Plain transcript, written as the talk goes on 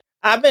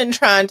I've been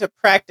trying to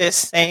practice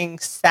saying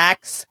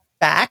facts,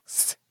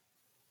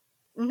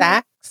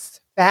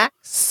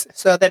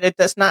 so that it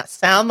does not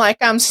sound like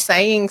I'm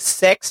saying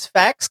sex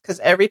facts. Because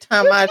every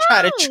time I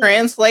try to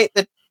translate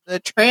the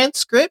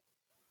transcript,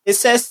 it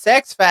says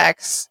sex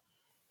facts.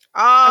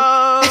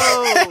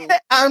 Oh,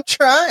 I'm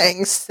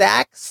trying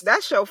sax.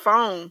 That's your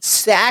phone.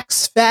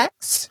 Sax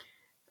facts.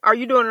 Are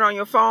you doing it on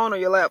your phone or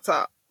your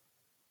laptop?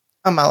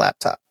 On my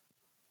laptop.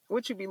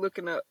 What you be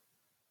looking up?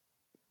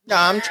 No,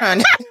 I'm trying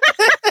to.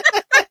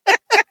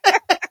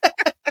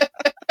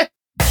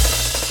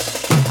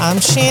 I'm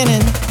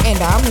Shannon. And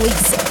I'm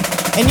Lisa.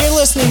 And you're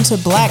listening to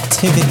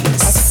Blacktivities, a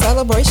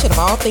celebration of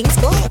all things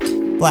Black.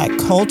 Black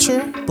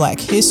culture, Black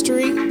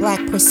history,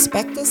 Black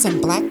perspectives,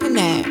 and Black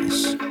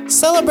panache.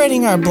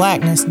 Celebrating our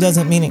Blackness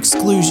doesn't mean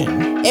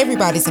exclusion.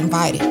 Everybody's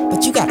invited,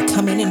 but you gotta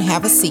come in and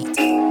have a seat.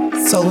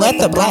 So let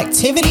the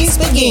Blacktivities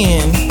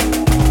begin.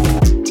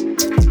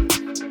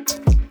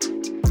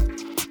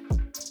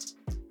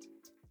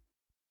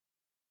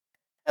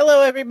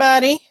 Hello,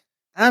 everybody.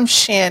 I'm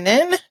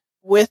Shannon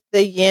with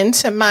the yin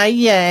to my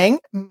yang,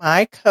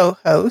 my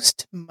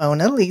co-host,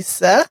 Mona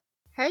Lisa.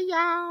 Hey,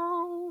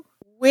 y'all.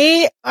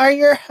 We are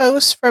your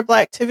hosts for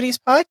Blacktivities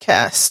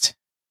podcast.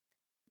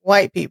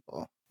 White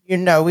people, you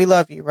know we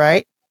love you,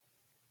 right?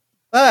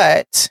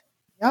 But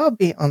y'all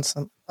be on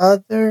some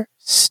other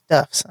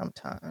stuff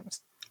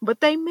sometimes.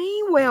 But they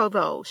mean well,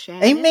 though,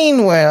 Shannon. They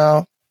mean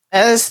well.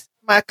 As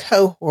my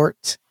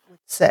cohort would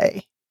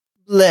say,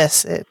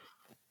 blessed.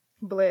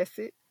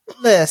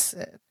 Blessed.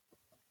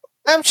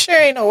 I'm sure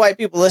ain't no white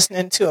people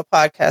listening to a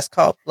podcast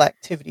called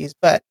Blacktivities,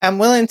 but I'm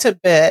willing to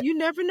bet. You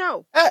never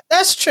know.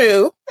 That's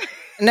true.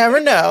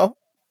 Never know.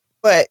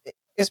 But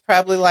it's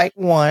probably like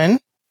one.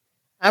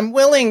 I'm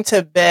willing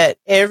to bet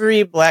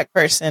every Black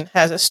person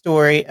has a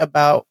story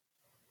about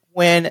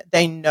when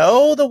they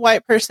know the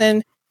white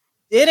person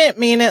didn't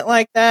mean it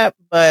like that,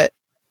 but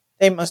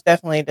they most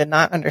definitely did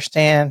not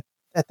understand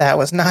that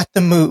was not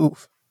the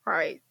move.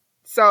 Right.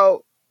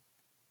 So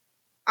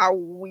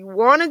we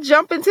want to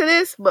jump into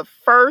this, but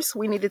first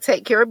we need to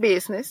take care of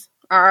business.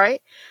 All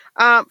right.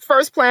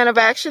 First plan of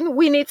action.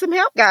 We need some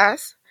help,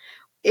 guys.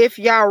 If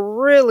y'all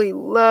really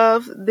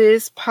love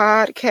this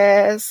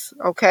podcast,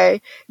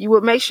 okay, you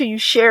would make sure you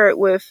share it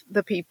with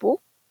the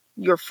people,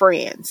 your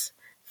friends,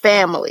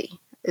 family,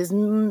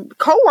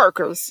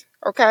 co-workers.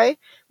 Okay,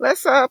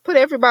 let's put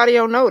everybody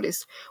on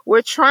notice.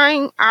 We're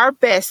trying our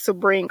best to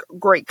bring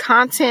great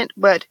content,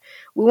 but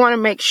we want to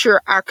make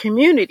sure our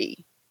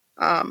community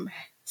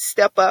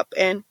step up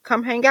and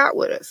come hang out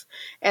with us.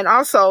 And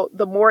also,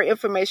 the more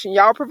information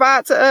y'all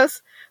provide to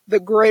us, the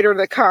greater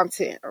the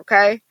content.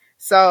 Okay.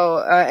 So,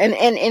 and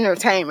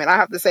entertainment, I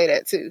have to say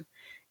that too.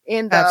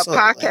 In the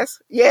podcast,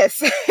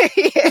 yes,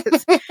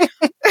 yes.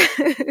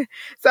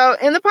 So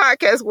in the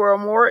podcast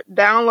world, more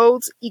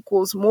downloads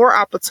equals more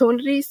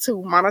opportunities to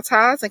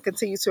monetize and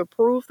continue to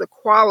improve the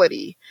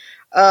quality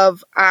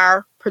of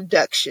our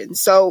production.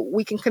 So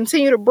we can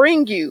continue to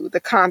bring you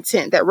the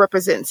content that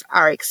represents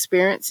our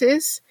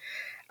experiences,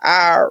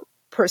 our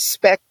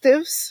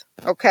perspectives,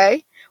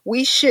 okay?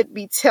 We should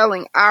be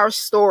telling our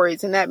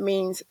stories, and that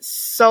means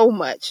so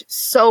much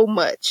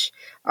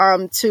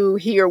to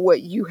hear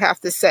what you have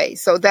to say.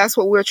 So that's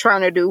what we're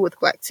trying to do with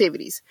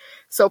Blacktivities.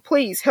 So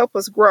please help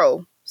us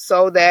grow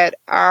so that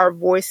our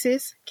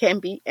voices can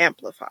be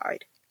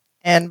amplified.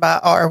 And by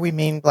our, we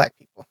mean Black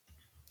people.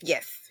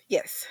 Yes.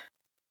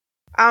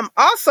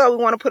 Also, we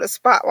want to put a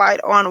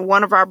spotlight on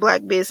one of our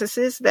Black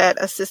businesses that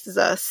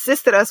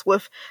assisted us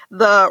with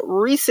the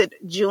recent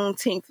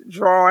Juneteenth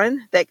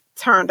drawing that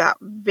turned out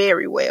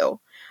very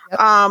well.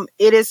 Yep.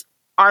 It is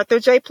Arthur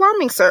J.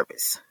 Plumbing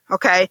Service.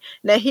 Okay.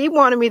 Now, he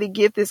wanted me to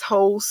give this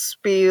whole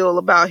spiel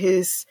about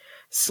his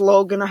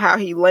slogan of how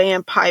he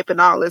laying pipe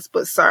and all this,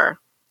 but sir,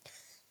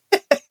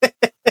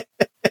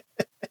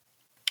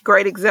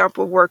 great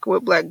example of working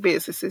with Black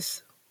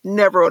businesses.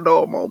 Never a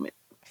dull moment.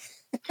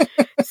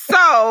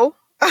 So,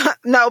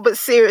 no, but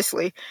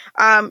seriously,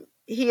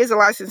 he is a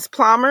licensed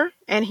plumber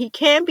and he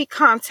can be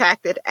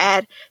contacted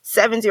at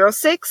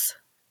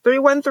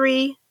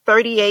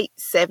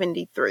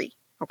 706-313-3873.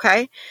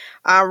 Okay.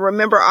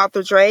 Remember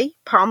Arthur Dre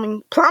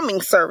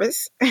plumbing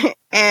service,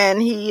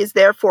 and he is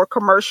there for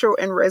commercial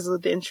and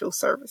residential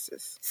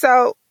services.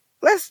 So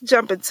let's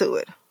jump into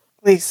it.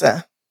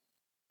 Lisa,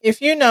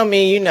 if you know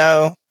me, you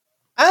know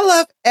I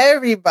love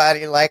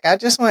everybody. Like, I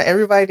just want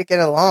everybody to get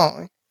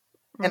along.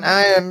 Mm-hmm. And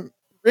I am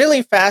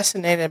really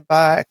fascinated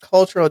by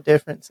cultural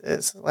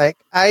differences. Like,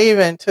 I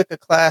even took a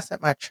class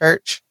at my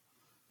church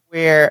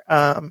where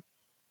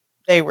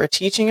they were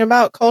teaching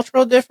about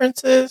cultural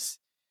differences.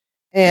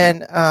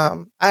 And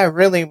I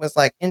really was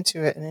like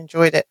into it and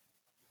enjoyed it.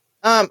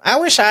 I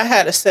wish I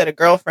had a set of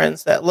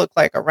girlfriends that looked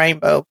like a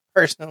rainbow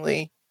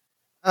personally,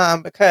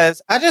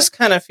 because I just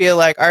kind of feel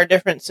like our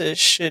differences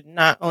should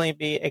not only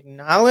be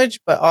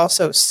acknowledged, but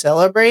also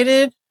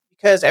celebrated,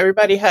 because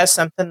everybody has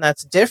something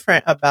that's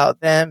different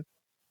about them.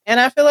 And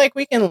I feel like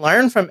we can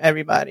learn from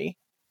everybody.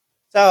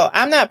 So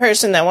I'm that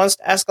person that wants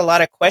to ask a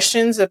lot of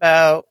questions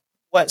about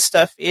what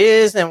stuff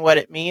is and what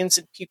it means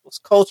in people's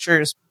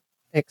cultures.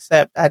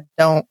 except I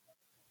don't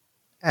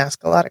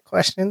ask a lot of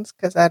questions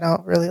because I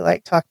don't really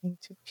like talking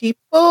to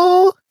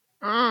people.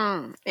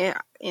 Yeah,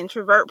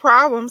 introvert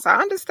problems. I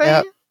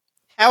understand. Yep.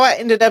 How I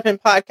ended up in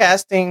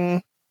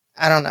podcasting,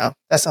 I don't know.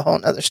 That's a whole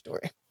nother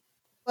story.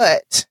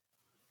 But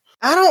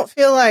I don't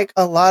feel like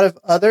a lot of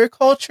other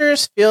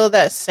cultures feel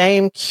that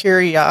same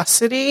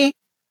curiosity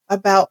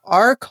about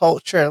our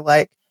culture.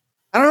 Like,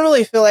 I don't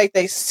really feel like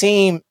they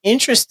seem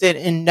interested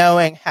in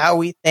knowing how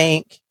we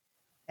think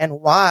and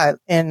why.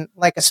 And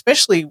like,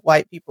 especially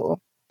white people.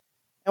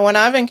 And when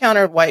I've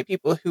encountered white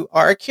people who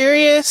are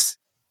curious,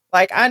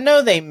 like, I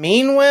know they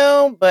mean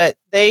well, but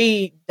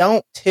they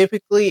don't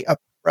typically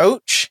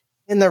approach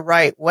in the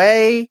right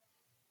way.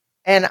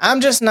 And I'm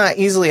just not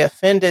easily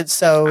offended.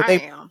 So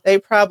they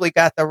probably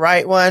got the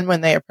right one when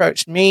they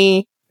approached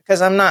me,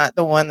 because I'm not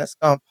the one that's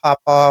going to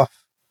pop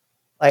off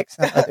like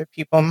some other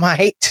people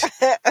might.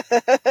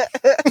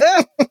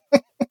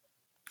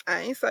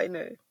 I ain't say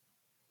nothing.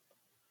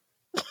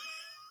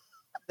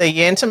 The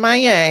yin to my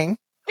yang.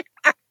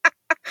 All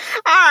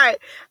right.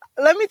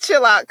 Let me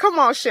chill out. Come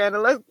on,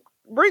 Shannon. Let's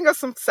bring us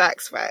some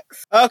sax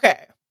facts.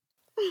 Okay.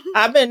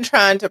 I've been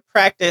trying to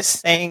practice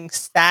saying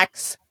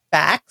sax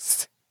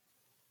facts.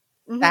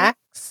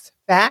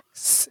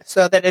 Facts,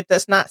 so that it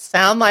does not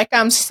sound like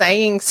I'm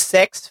saying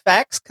sex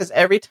facts, because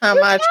every time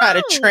I try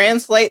to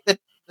translate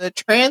the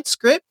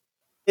transcript,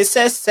 it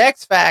says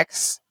sex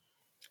facts.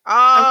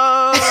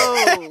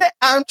 Oh.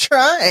 I'm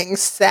trying.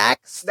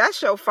 Sax.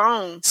 That's your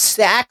phone.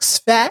 Sax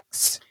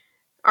facts.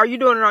 Are you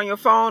doing it on your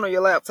phone or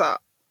your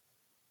laptop?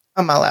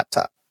 On my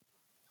laptop.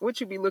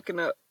 What you be looking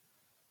up?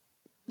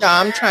 No,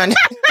 I'm trying to...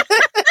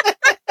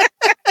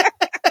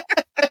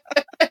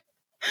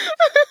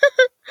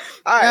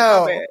 All right,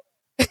 no. my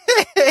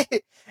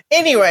bad.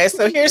 Anyway,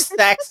 so here's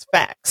sax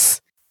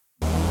facts.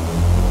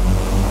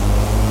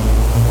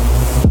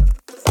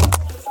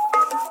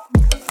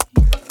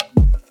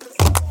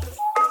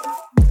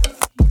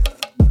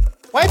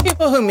 White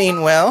people who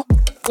mean well,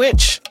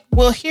 which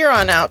will here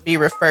on out be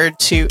referred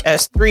to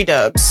as 3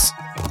 dubs.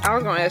 I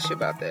was going to ask you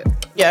about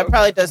that. Yeah, it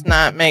probably does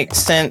not make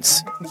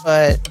sense,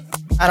 but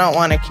I don't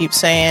want to keep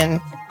saying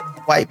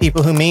white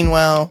people who mean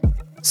well.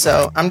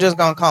 So I'm just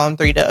going to call them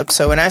 3 dubs.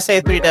 So when I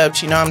say 3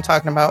 dubs, you know I'm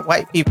talking about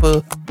white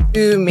people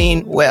who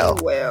mean well.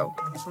 Well.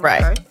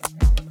 Right. Okay.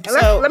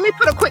 And let me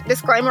put a quick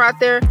disclaimer out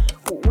there.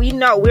 We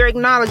know, we're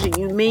acknowledging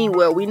you mean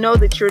well. We know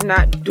that you're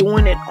not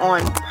doing it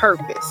on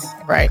purpose.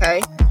 Right.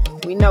 Okay?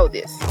 We know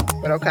this.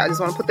 But okay, I just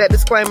want to put that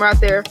disclaimer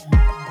out there.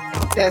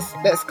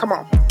 That's come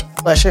on.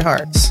 Bless your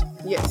hearts.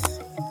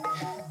 Yes.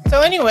 So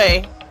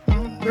anyway,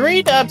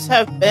 3 dubs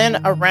have been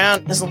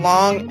around as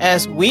long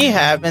as we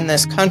have in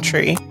this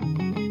country.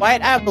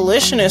 White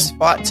abolitionists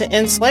fought to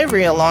end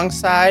slavery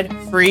alongside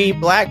free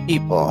black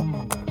people.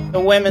 The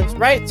women's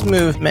rights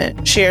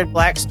movement shared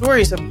black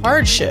stories of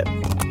hardship.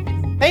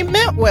 They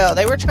meant well.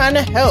 They were trying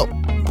to help.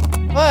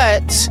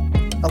 But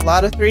a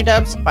lot of 3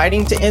 dubs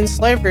fighting to end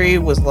slavery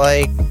was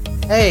like,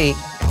 hey,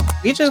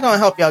 we just gonna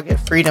help y'all get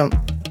freedom.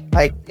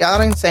 Like, y'all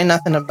didn't say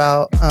nothing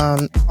about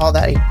all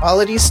that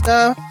equality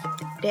stuff.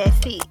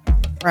 That's it.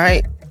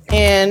 Right?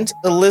 And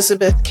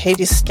Elizabeth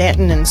Cady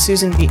Stanton and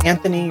Susan B.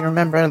 Anthony, you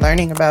remember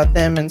learning about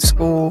them in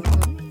school?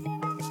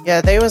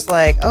 Yeah, they was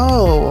like,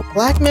 oh,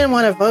 black men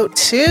want to vote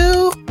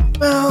too?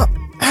 Well,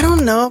 I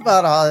don't know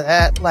about all of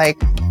that. Like,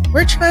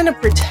 we're trying to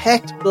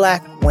protect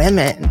black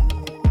women.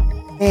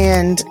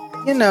 And,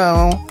 you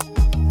know,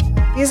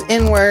 these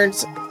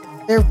N-words,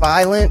 they're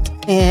violent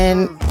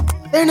and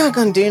they're not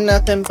going to do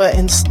nothing but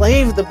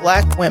enslave the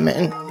black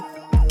women.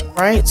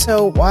 Right?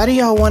 So why do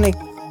y'all want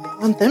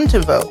them to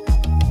vote?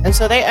 And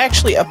so they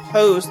actually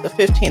opposed the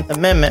 15th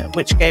Amendment,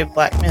 which gave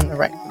black men the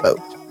right to vote.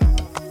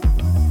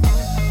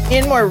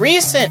 In more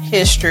recent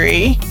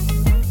history,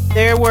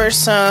 there were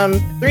some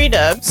 3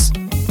 dubs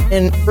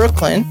in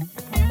Brooklyn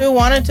who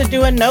wanted to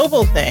do a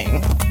noble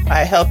thing by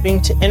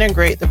helping to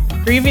integrate the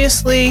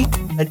previously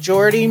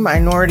majority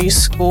minority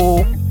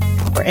school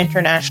for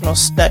international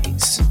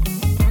studies.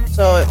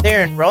 So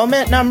their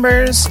enrollment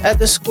numbers at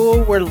the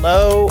school were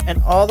low,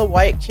 and all the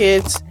white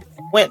kids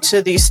went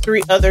to these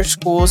 3 other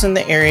schools in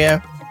the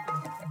area,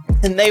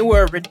 and they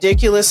were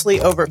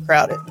ridiculously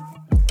overcrowded.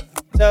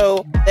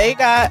 So they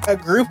got a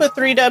group of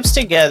 3 dubs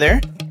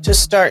together to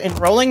start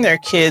enrolling their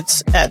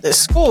kids at this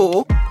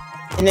school,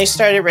 and they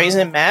started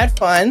raising mad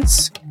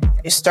funds.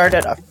 They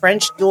started a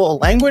French dual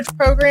language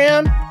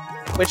program,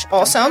 which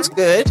all sounds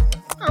good.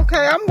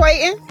 Okay, I'm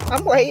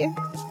waiting.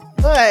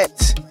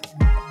 But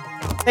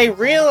they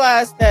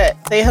realized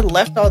that they had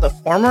left all the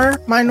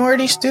former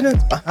minority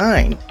students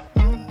behind.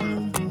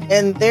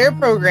 And their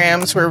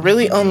programs were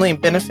really only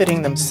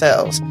benefiting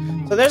themselves.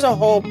 So there's a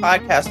whole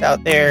podcast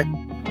out there.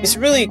 It's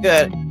really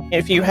good.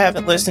 If you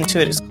haven't listened to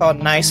it, it's called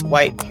Nice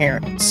White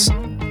Parents.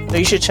 So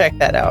you should check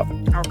that out.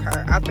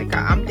 Okay, I think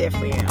I'm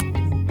definitely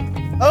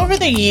am. Over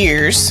the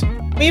years,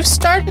 we've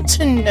started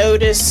to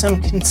notice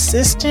some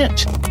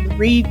consistent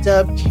 3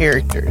 dub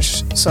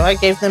characters. So I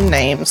gave them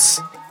names.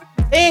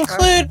 They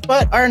include,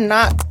 but are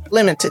not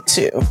limited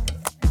to,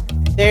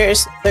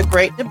 there's the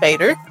Great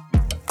Debater,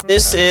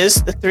 This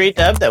is the 3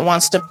 dub that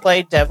wants to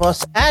play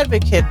devil's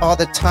advocate all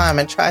the time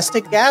and tries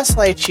to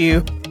gaslight you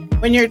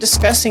when you're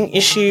discussing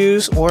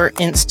issues or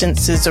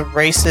instances of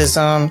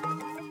racism,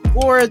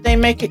 or they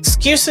make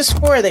excuses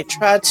for it. They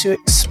try to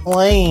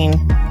explain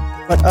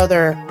what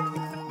other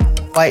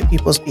white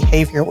people's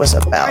behavior was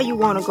Why about. you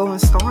want to go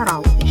and start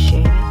all of this,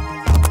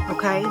 Shannon?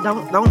 Okay,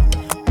 don't.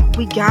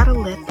 We gotta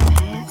let the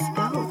past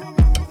go.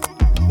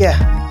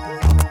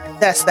 Yeah,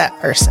 that's that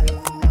person.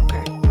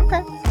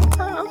 Okay.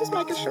 I'm just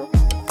making sure.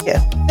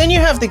 Yeah. Then you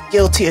have the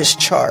guilty as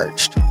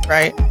charged,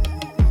 right?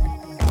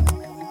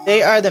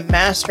 They are the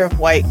master of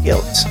white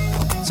guilt.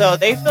 So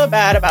they feel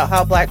bad about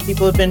how black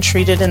people have been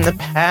treated in the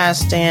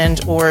past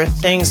and or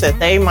things that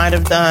they might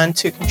have done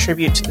to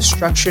contribute to the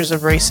structures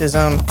of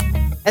racism.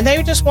 And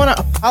they just want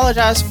to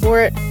apologize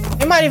for it.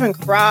 They might even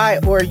cry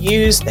or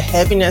use the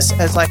heaviness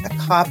as like a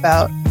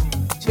cop-out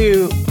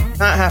to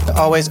not have to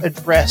always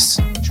address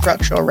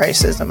structural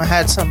racism. I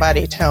had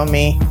somebody tell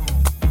me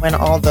when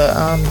all the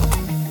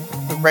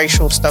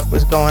racial stuff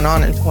was going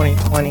on in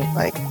 2020,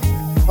 like,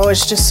 oh,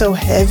 it's just so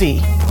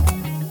heavy.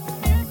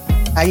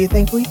 How you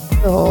think we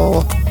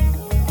feel?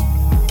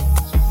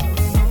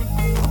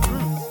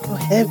 So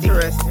heavy.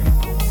 Interesting.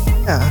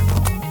 Yeah.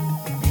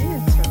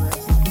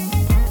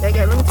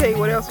 Interesting. Let me tell you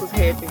what else was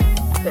heavy.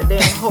 That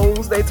damn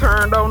hose they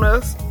turned on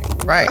us.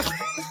 Right.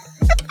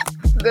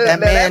 That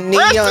man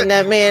knee on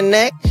that man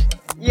neck.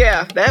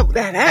 Yeah,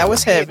 that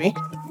was heavy.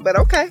 But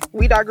okay,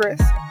 we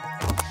digress.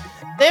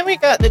 Then we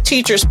got the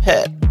teacher's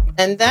pet.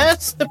 And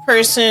that's the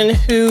person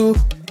who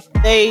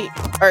they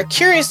are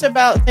curious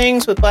about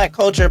things with black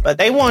culture, but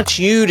they want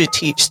you to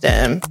teach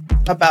them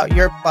about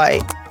your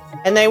plight.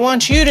 And they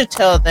want you to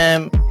tell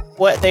them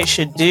what they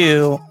should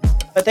do.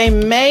 But they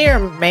may or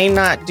may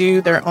not do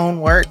their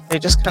own work. They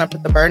just kind of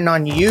put the burden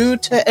on you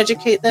to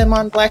educate them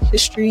on black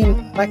history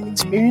and black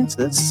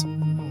experiences.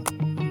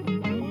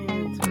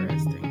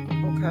 Interesting.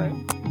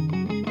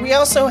 Okay. We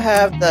also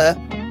have the,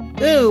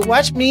 ooh,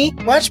 watch me.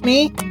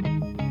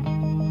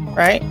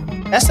 Right?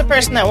 That's the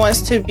person that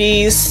wants to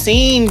be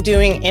seen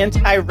doing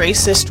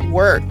anti-racist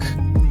work,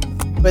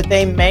 but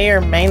they may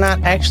or may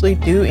not actually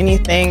do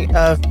anything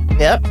of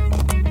depth.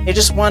 They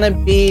just want to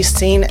be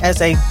seen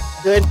as a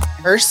good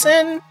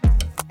person,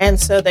 and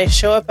so they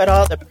show up at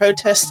all the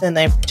protests and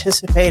they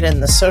participate in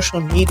the social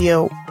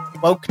media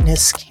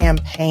wokeness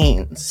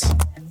campaigns.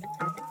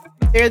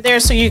 They're there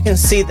so you can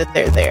see that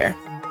they're there.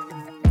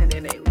 And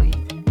then they leave.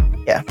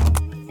 Yeah.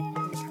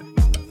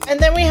 And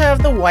then we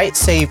have the white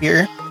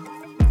savior.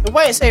 The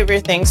white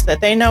savior thinks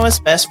that they know what's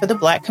best for the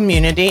black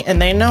community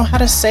and they know how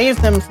to save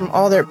them from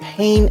all their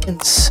pain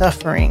and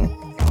suffering.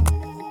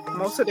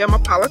 Most of them are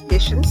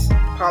politicians.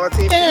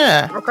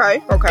 Yeah.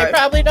 Okay. They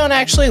probably don't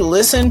actually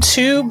listen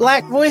to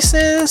black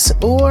voices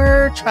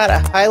or try to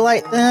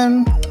highlight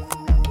them.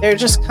 They're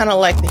just kind of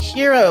like the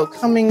hero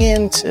coming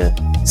in to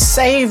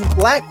save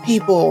black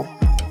people.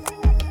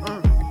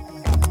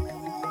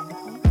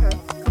 Okay.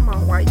 Come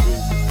on, white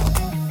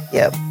Jesus.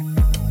 Yep.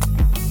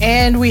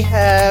 And we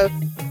have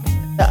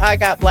the I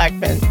got black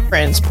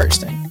friends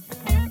person.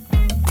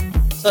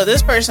 So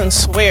this person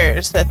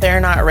swears that they're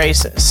not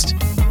racist.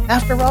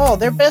 After all,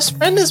 their best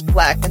friend is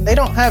black and they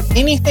don't have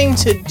anything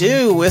to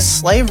do with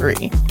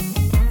slavery.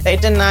 They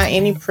deny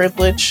any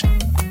privilege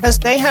because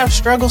they have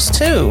struggles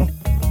too.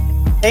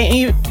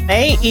 They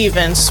may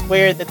even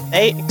swear that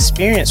they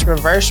experience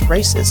reverse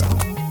racism.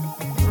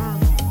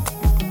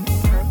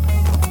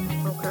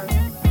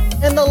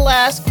 Okay. And the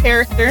last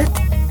character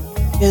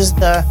is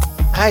the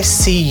I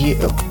see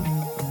you.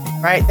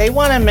 Right? They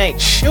want to make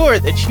sure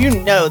that you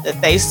know that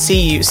they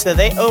see you, so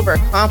they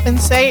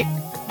overcompensate.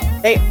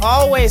 They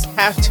always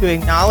have to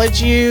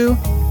acknowledge you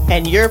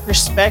and your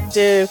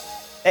perspective.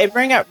 They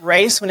bring up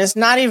race when it's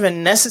not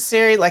even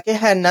necessary, like it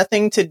had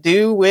nothing to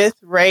do with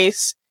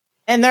race.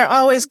 And they're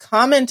always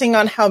commenting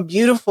on how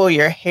beautiful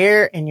your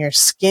hair and your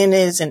skin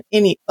is and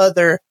any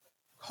other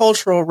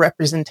cultural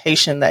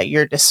representation that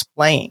you're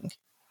displaying.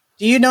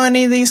 Do you know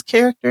any of these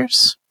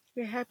characters?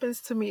 It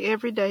happens to me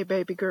every day,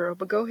 baby girl,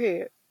 but go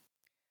ahead.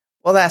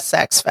 Well, that's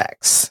Sax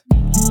Facts.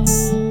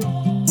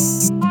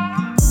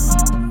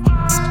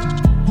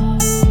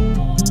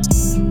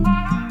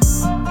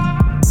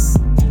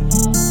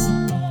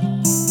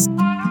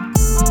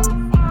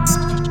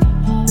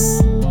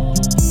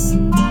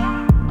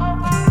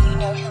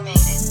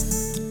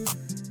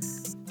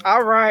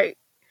 All right.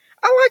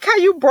 I like how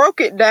you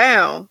broke it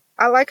down.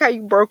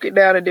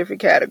 In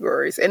different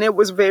categories. And it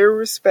was very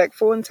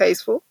respectful and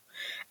tasteful.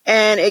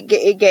 And it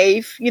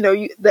gave,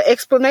 the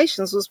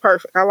explanations was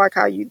perfect. I like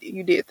how you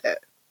did that.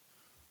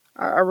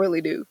 I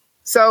really do.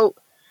 So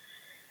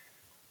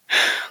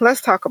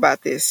let's talk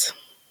about this.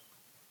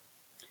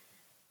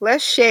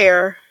 Let's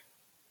share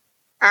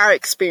our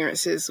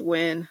experiences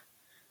when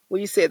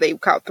you said they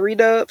caught 3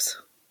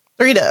 dubs.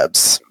 3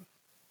 dubs.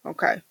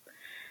 Okay.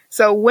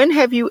 So when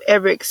have you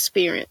ever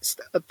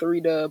experienced a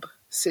 3 dub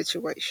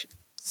situation?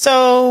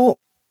 So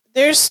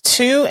there's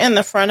 2 in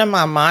the front of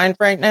my mind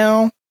right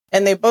now,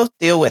 and they both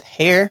deal with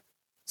hair.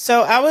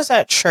 So I was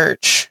at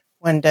church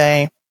one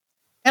day,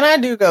 and I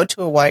do go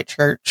to a white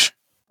church,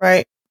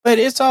 right? but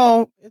it's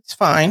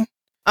fine.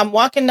 I'm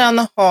walking down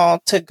the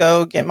hall to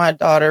go get my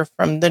daughter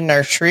from the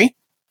nursery.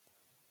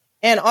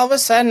 And all of a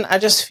sudden, I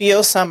just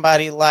feel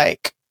somebody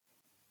like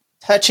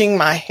touching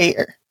my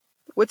hair.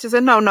 Which is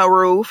a no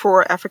rule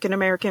for African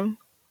American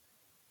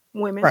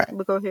women. Right.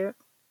 But go ahead.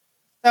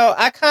 So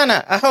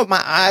I hope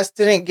my eyes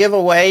didn't give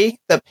away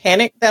the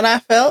panic that I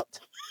felt.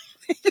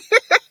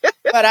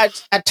 But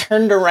I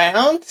turned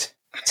around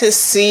to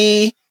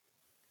see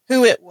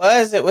who it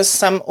was. It was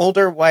some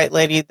older white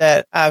lady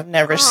that I've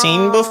never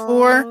seen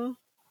before.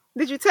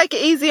 Did you take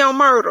it easy on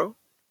Myrtle?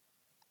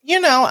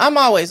 I'm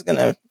always going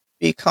to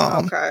be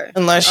calm. Okay.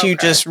 Unless you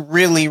just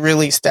really,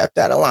 really stepped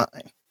out of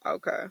line.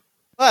 Okay.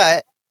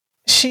 But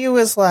she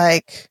was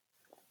like,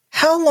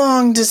 how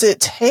long does it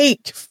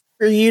take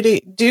for you to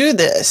do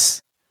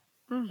this?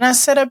 Mm-hmm. And I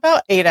said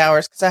about 8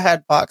 hours because I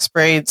had box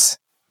braids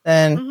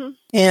then. Mm-hmm.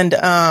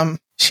 And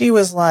she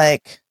was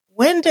like,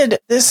 when did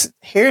this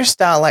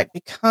hairstyle like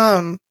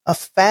become a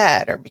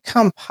fad or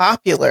become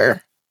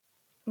popular?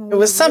 It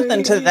was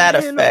something to that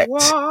effect.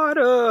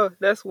 Water.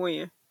 That's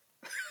when.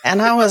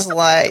 And I was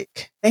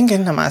like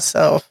thinking to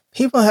myself,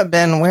 people have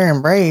been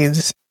wearing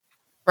braids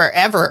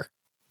forever.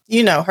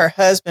 Her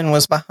husband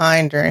was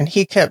behind her and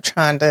he kept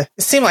it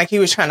seemed like he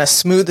was trying to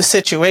smooth the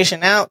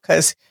situation out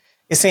because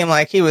it seemed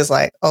like he was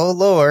like, oh,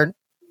 Lord.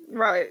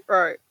 Right.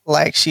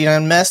 Like she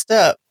done messed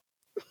up.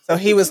 So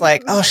he was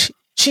like, oh,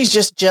 she's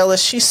just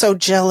jealous. She's so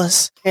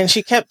jealous. And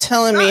she kept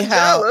telling me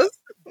how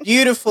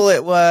beautiful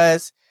it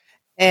was.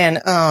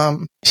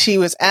 And she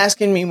was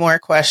asking me more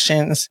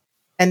questions.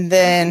 And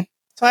then,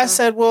 so I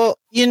said, well,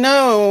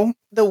 the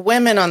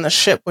women on the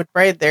ship would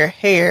braid their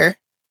hair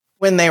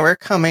when they were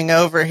coming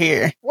over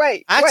here.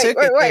 Wait.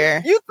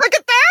 There. You took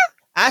it there?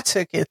 I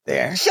took it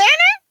there. Shannon?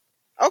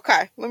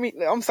 Okay.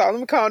 I'm sorry.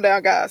 Let me calm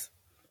down, guys.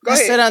 Go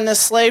ahead. I said on the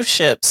slave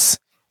ships,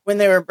 when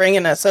they were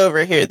bringing us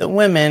over here, the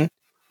women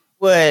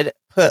would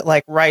put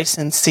like rice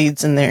and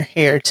seeds in their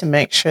hair to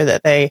make sure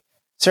that they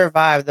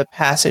survived the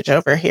passage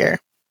over here.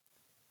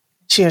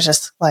 She was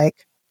just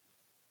like,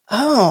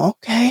 oh,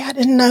 okay. I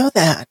didn't know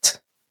that.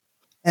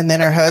 And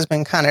then her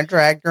husband kind of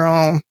dragged her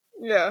on.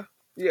 Yeah.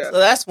 So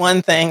that's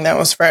one thing that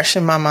was fresh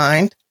in my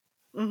mind.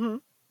 Mm-hmm.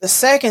 The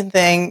second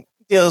thing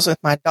deals with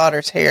my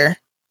daughter's hair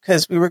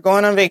because we were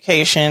going on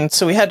vacation.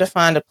 So we had to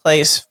find a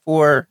place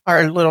for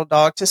our little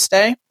dog to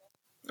stay.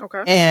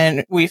 Okay.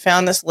 And we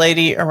found this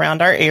lady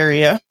around our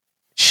area.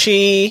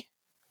 She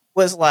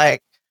was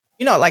like,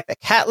 like the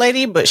cat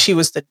lady, but she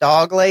was the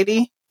dog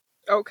lady.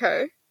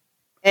 Okay.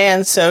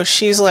 And so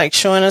she's like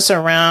showing us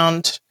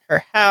around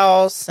her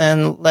house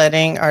and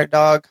letting our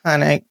dog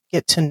kind of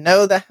get to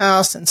know the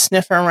house and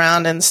sniff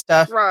around and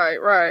stuff.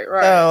 Right.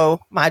 So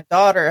my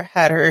daughter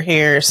had her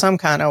hair some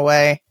kind of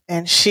way,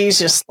 and she's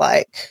just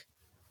like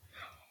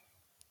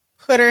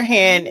put her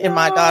hand in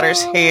my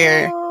daughter's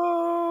hair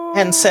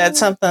and said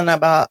something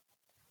about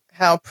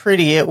how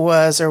pretty it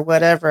was or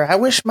whatever. I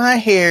wish my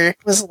hair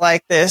was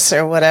like this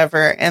or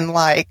whatever. And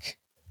like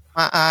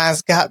my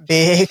eyes got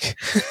big.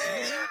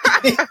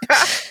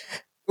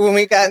 When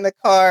we got in the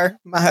car,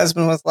 my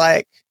husband was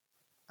like,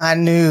 I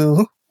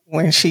knew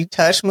when she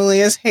touched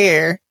Malia's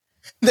hair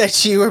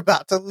that you were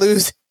about to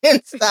lose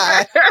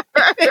inside.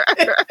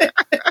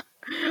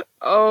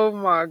 Oh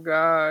my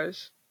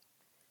gosh.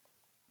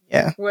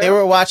 Yeah. Well, they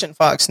were watching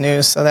Fox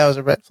News, so that was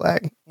a red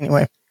flag.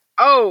 Anyway.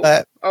 Oh,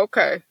 but,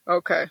 okay.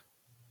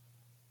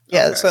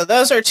 Yeah, okay. So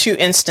those are two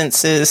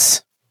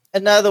instances.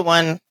 Another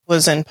one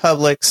was in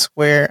Publix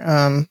where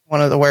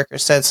one of the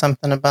workers said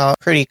something about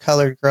pretty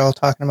colored girl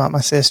talking about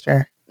my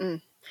sister.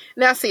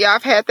 Now, see,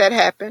 I've had that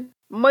happen.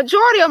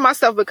 Majority of my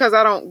stuff, because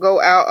I don't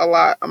go out a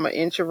lot, I'm an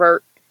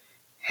introvert,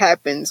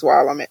 happens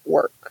while I'm at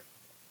work.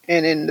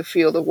 And in the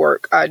field of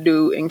work, I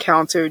do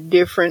encounter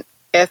different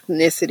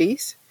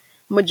ethnicities.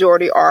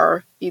 Majority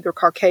are either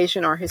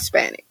Caucasian or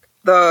Hispanic.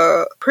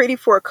 The pretty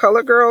for a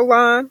colored girl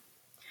line,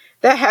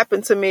 that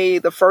happened to me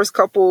the first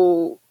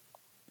couple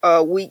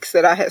weeks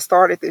that I had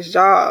started this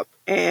job.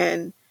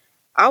 And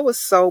I was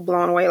so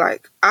blown away.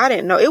 Like, I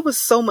didn't know. It was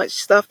so much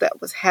stuff that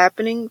was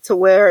happening to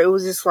where it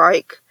was just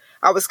like,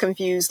 I was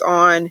confused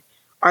on,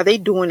 are they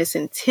doing this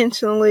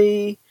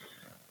intentionally?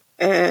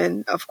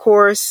 And of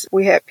course,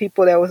 we had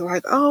people that was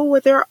like, oh,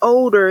 well, they're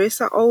older.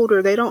 It's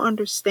older. They don't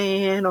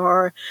understand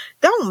or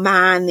don't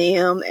mind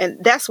them.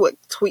 And that's what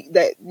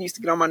that used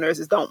to get on my nerves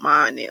is don't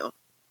mind them.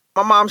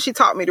 My mom, she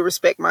taught me to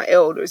respect my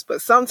elders.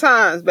 But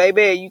sometimes,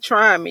 baby, you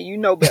trying me, you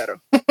know better.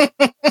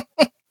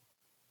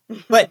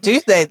 But do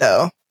they,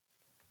 though?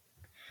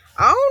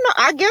 I don't know.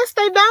 I guess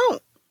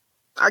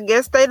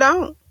they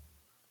don't.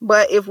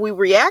 But if we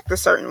react a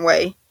certain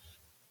way,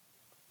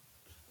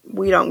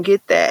 we don't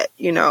get that,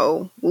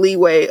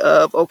 leeway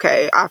of,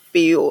 okay, I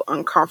feel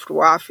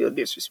uncomfortable. I feel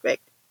disrespected.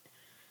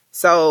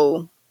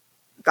 So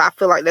I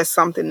feel like that's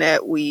something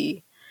that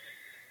we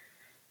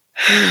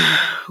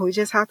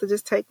just have to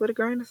just take with a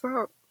grain of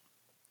salt.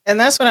 And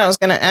that's what I was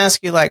going to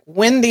ask you, like,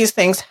 when these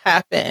things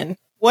happen,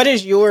 what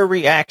is your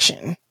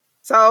reaction?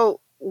 So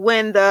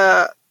when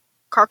the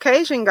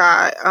Caucasian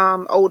guy,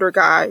 older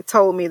guy,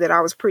 told me that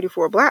I was pretty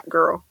for a black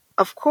girl,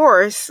 of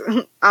course,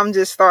 I'm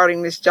just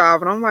starting this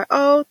job and I'm like,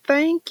 oh,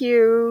 thank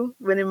you.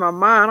 But in my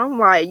mind, I'm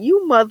like,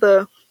 you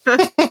mother,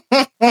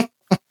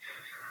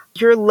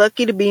 you're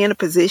lucky to be in a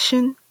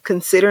position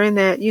considering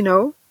that,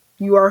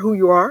 you are who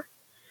you are.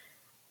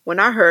 When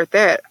I heard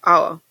that,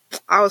 I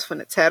was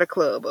finna tear the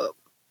club up.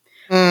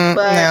 But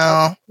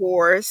No, of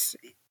course,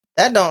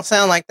 that don't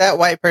sound like that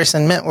white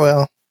person meant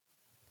well.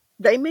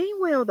 they mean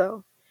well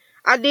though.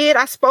 I did.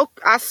 I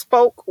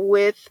spoke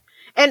with,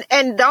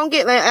 and don't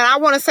get, and I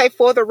want to say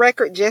for the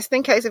record, just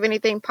in case of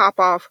anything pop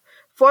off,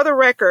 for the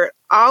record,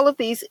 all of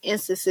these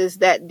instances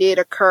that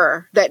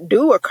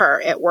do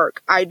occur at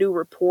work, I do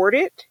report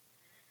it,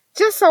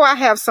 just so I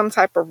have some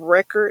type of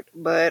record.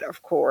 But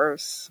of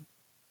course,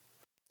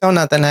 Don't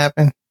nothing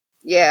happen.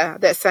 yeah,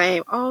 that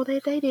same, oh, they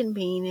didn't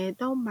mean it.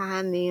 Don't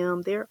mind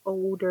them. They're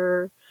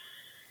older.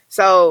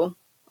 So,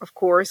 of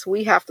course,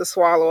 we have to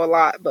swallow a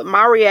lot. But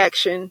my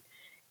reaction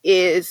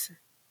is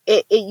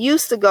it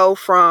used to go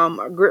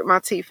from grit my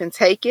teeth and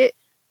take it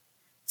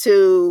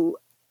to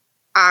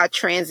I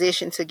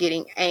transition to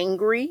getting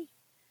angry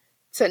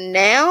to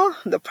now,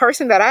 the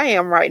person that I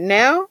am right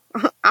now,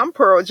 I'm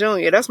Pearl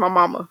Jr. That's my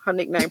mama. Her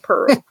nickname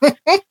Pearl.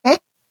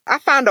 I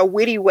find a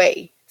witty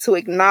way to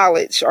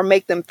acknowledge or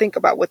make them think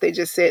about what they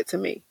just said to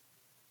me,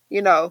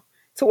 to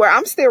where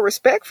I'm still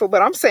respectful,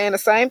 but I'm saying the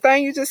same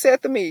thing you just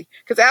said to me.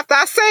 Because after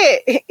I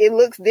say it, it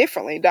looks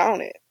differently,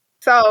 don't it?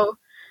 So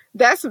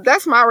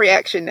that's my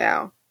reaction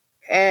now.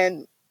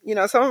 And,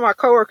 some of my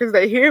coworkers,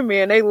 they hear me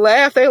and they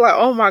laugh. They like,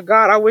 oh my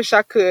God, I wish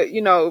I could,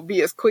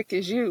 be as quick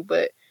as you.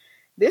 But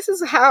this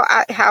is how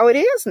it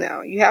is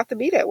now. You have to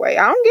be that way.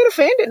 I don't get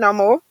offended no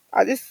more.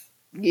 I just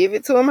give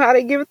it to them how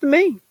they give it to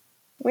me.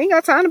 We ain't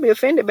got time to be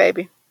offended,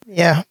 baby.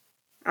 Yeah.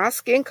 Our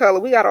skin color,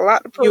 we got a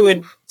lot to prove. You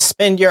would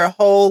spend your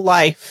whole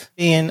life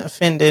being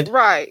offended.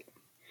 Right.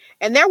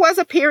 And there was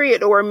a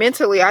period where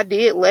mentally I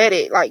did let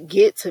it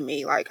get to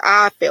me. Like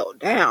I felt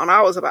down.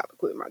 I was about to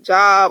quit my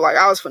job. Like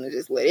I was finna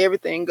just let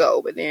everything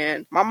go. But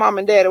then my mom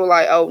and dad were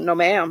like, oh, no,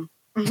 ma'am.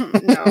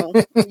 No,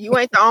 you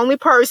ain't the only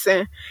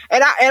person.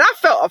 And I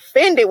felt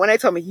offended when they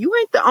told me, you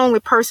ain't the only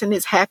person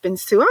this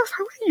happens to. I was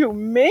like, what do you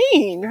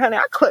mean? Honey,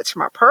 I clutched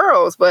my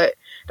pearls, but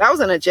that was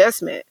an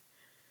adjustment.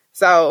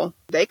 So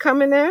they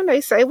come in there and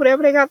they say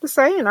whatever they got to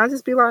say. And I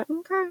just be like,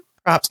 okay.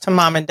 Props to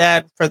mom and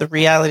dad for the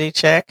reality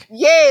check.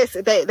 Yes,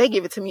 they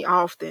give it to me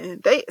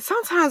often.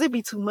 Sometimes it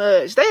be too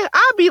much.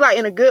 I'll be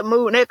in a good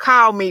mood and they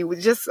call me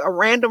with just a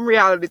random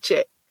reality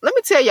check. Let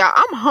me tell y'all,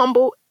 I'm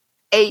humble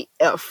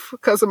AF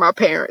because of my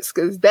parents,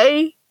 because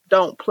they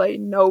don't play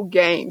no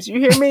games. You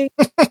hear me?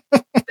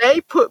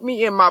 They put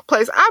me in my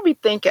place. I be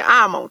thinking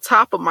I'm on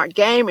top of my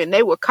game and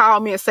they would call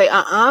me and say,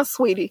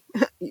 sweetie,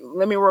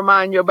 let me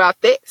remind you about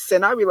this.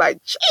 And I'd be like,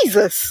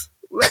 Jesus,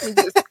 let me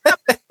just have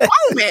this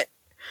moment.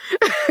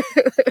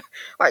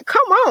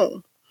 Come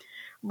on.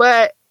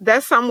 But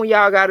that's something we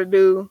all got to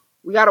do.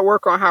 We got to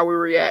work on how we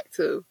react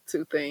to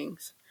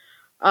things.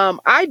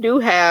 I do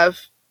have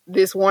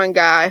this one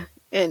guy,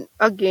 and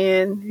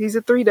again, he's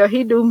a 3-day.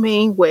 He do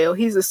mean well.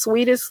 He's the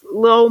sweetest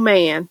little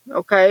man,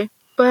 okay?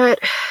 But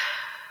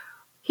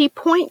he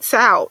points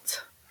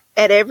out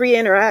at every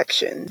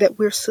interaction that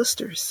we're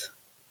sisters,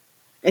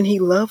 and he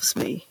loves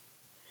me.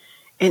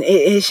 And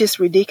it's just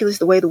ridiculous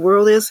the way the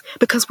world is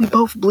because we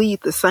both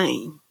bleed the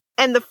same.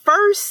 And the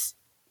first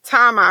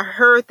time I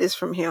heard this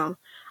from him,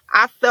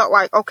 I felt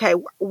like, okay,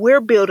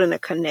 we're building a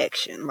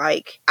connection.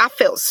 I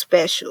felt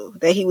special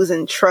that he was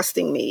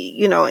entrusting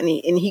me,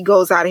 and he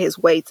goes out of his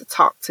way to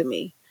talk to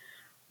me.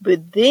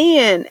 But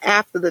then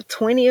after the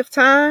 20th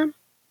time,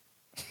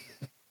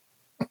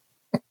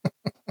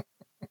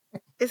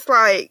 it's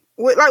like,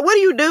 what do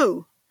you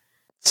do?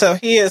 So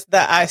he is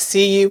the I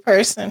see you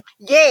person?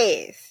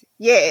 Yes.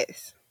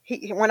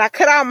 When I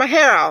cut all my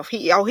hair off,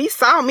 he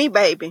saw me,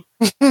 baby.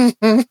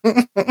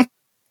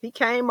 He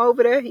came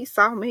over there, he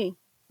saw me.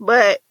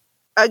 But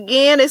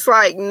again, it's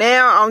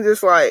now I'm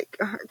just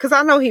because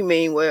I know he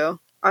mean well.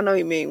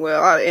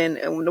 And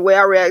the way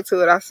I react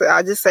to it,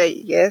 I just say,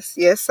 yes,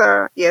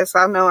 sir. Yes,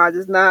 I know. I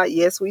just nod.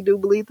 Yes, we do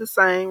believe the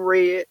same.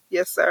 Red.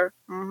 Yes, sir.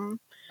 Mm-hmm.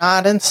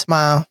 Nod and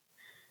smile.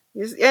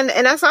 And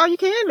that's all you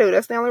can do.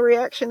 That's the only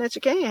reaction that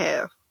you can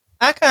have.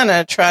 I kind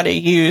of try to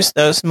use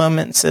those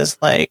moments as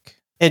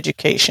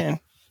education.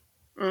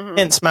 Mm-hmm.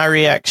 Hence my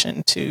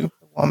reaction to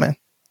the woman.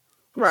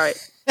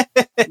 Right.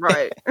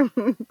 Right.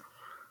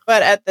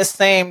 But at the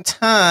same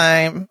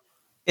time,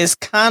 it's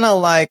kind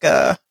of like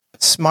a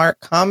smart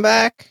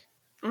comeback.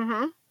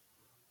 Mm-hmm.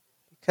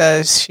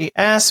 Because she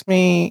asked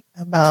me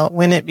about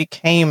when it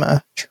became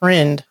a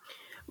trend.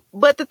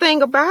 But the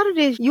thing about it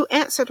is you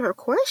answered her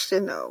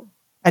question, though.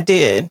 I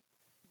did.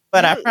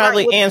 But I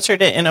probably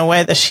answered it in a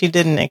way that she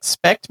didn't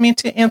expect me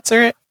to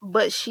answer it.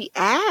 But she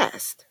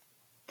asked.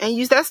 And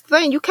that's the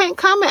thing. You can't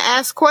come and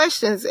ask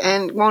questions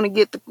and want to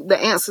get the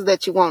answer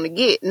that you want to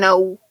get.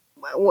 No,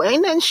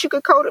 ain't nothing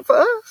sugarcoated for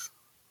us.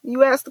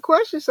 You asked the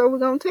question, so we're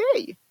going to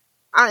tell you.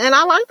 And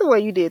I like the way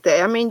you did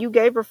that. I mean, you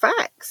gave her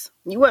facts.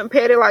 You wasn't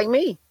petty like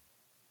me.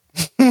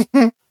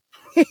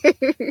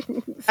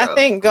 I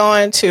think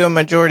going to a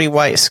majority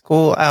white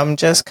school, I'm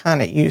just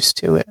kind of used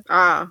to it.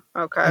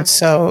 Okay. And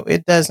so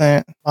it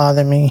doesn't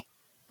bother me.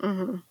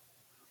 Mm-hmm.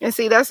 And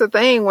see, that's the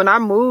thing. When I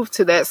moved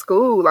to that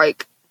school,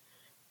 like,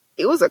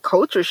 it was a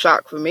culture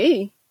shock for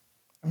me.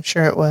 I'm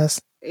sure it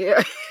was.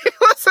 Yeah, it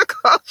was a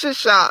culture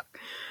shock.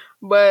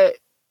 But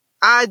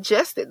I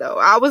adjusted, though.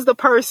 I was the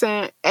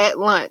person at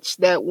lunch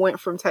that went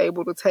from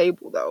table to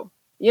table, though.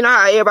 You know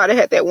how everybody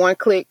had that one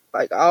clique,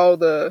 like all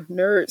the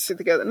nerds sit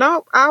together?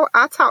 No,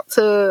 I talked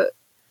to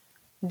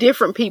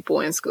different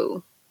people in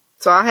school.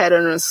 So I had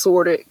an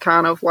assorted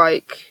kind of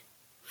like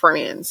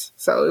friends.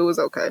 So it was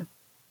okay.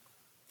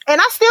 And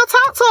I still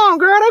talk to them,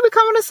 girl. They be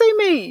coming to see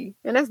me.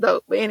 And that's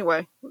dope. But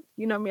anyway,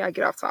 you know me, I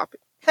get off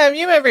topic. Have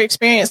you ever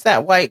experienced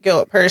that white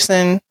guilt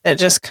person that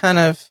just kind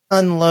of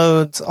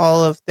unloads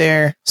all of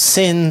their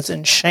sins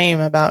and shame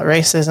about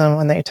racism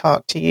when they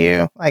talk to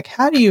you? Like,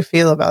 how do you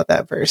feel about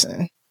that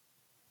person?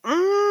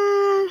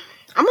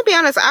 I'm going to be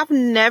honest. I've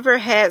never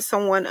had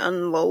someone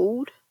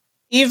unload.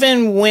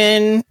 Even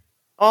when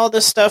all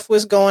the stuff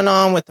was going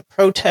on with the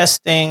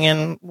protesting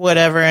and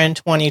whatever in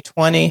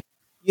 2020,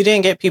 you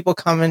didn't get people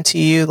coming to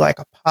you like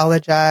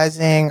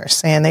apologizing or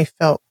saying they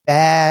felt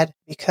bad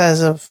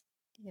because of,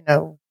 you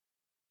know.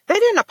 They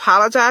didn't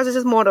apologize. It's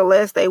just more or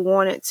less they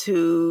wanted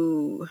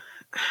to.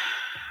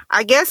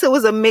 I guess it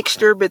was a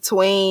mixture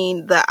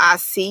between the I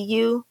see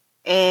you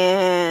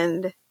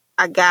and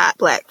I got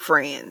black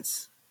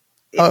friends.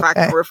 If I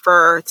can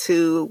refer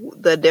to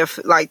the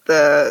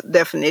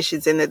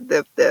definitions and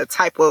the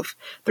type of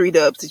 3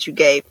 dubs that you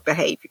gave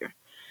behavior.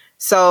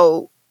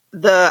 So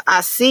the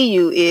I see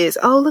you is,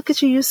 oh, look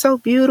at you, you're so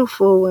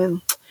beautiful,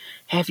 and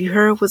have you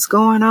heard what's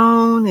going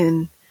on?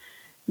 And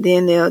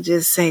then they'll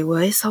just say,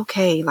 well, it's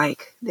okay.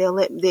 Like they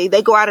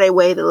go out of their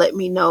way to let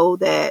me know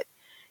that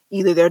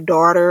either their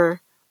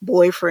daughter,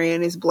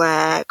 boyfriend is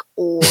black,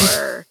 or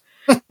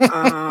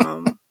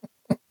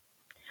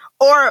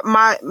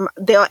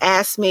they'll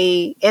ask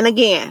me, and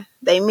again,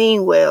 they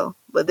mean well,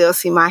 but they'll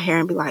see my hair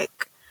and be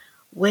like,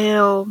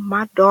 well,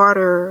 my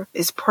daughter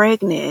is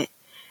pregnant,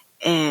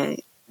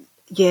 and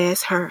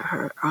yes,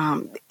 the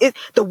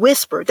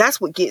whisper,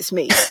 that's what gets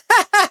me.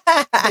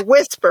 The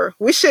whisper.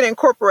 We should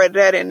incorporate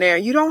that in there.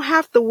 You don't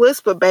have to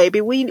whisper,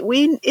 baby.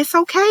 It's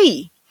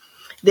okay.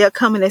 They'll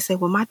come and they say,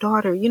 well, my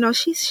daughter, you know,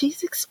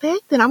 she's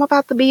expecting. I'm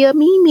about to be a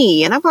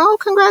Mimi. And I'm like, oh,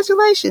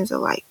 congratulations. They're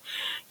like,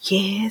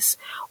 yes,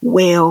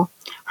 well,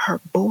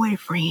 her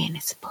boyfriend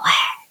is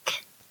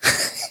black.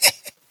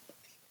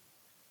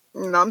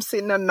 And I'm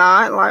sitting there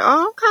nodding like,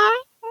 oh, okay.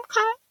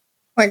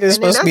 Like it's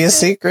supposed to be a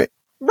secret.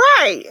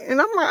 Right.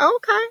 And I'm like,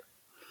 okay.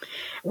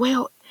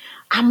 Well,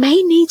 I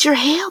may need your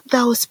help,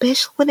 though,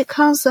 especially when it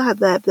comes to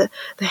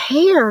the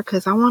hair,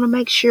 because I want to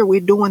make sure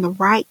we're doing the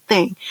right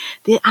thing.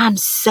 Then I'm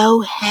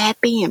so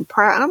happy and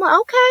proud. And I'm like,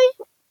 okay,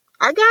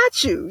 I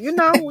got you. You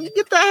know, we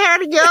get the hair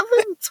together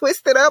and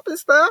twist it up and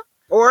stuff.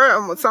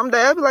 Or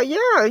someday I'll be like,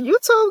 yeah,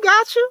 YouTube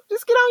got you.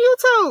 Just get on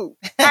YouTube.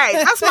 Hey,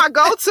 that's my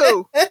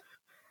go-to.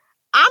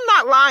 I'm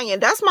not lying.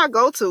 That's my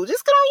go-to.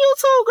 Just get on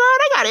YouTube, girl.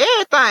 They got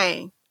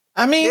everything.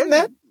 I mean,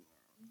 they'll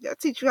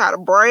teach you how to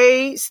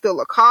braid,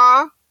 steal a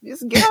car.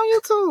 Just get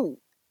on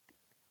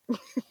YouTube.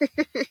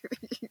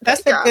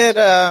 That's a good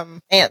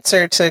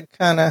answer to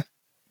kind of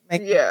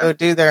make people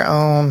do their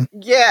own.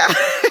 Yeah.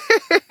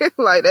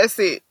 Like, that's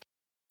it.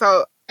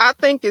 So I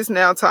think it's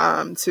now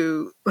time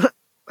to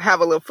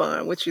have a little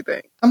fun. What you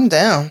think? I'm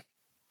down.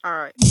 All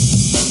right.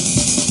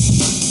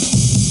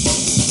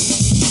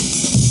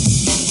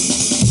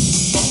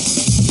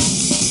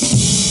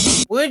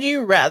 Would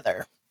you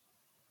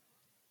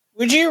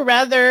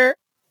rather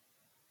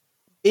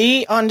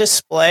be on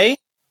display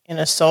in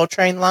a Soul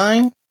Train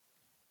line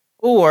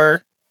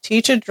or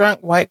teach a drunk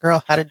white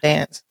girl how to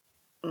dance?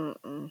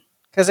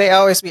 Because they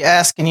always be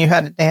asking you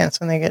how to dance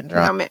when they get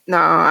drunk.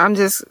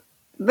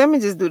 Let me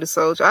just do the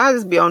Soul Train. I'll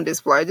just be on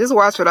display. Just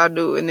watch what I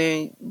do and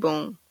then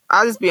boom.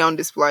 I'll just be on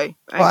display.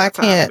 I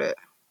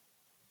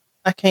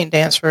can't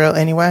dance for real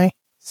anyway.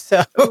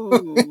 So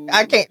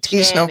I can't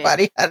teach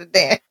nobody how to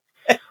dance.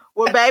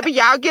 Well, baby,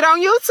 y'all get on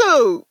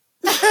YouTube.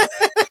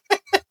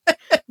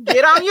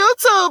 Get on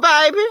YouTube,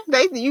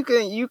 baby.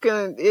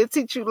 It'll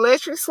teach you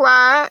electric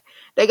slide.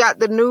 They got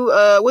the new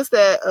what's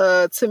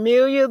that?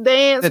 Tamiya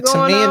dance going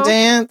on. The Tamiya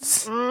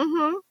dance.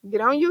 Mm-hmm.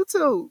 Get on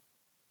YouTube.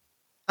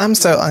 I'm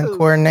so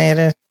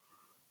uncoordinated.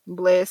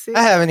 Bless it.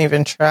 I haven't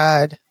even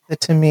tried the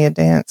Tamiya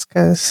dance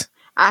because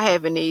I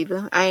haven't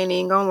either. I ain't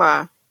even gonna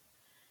lie.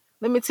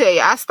 Let me tell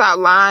you, I stopped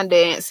line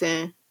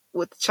dancing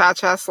with the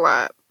cha-cha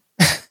slide.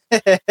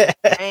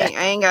 I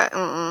ain't got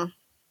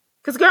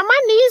Cause girl, my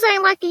knees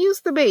ain't like it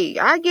used to be.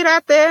 I get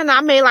out there and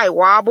I may like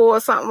wobble or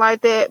something like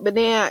that, but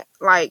then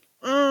like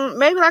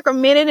maybe like a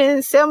minute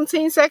and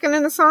 17 seconds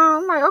in the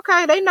song, I'm like,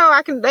 okay, they know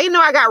I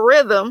got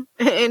rhythm,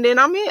 and then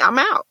I'm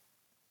out.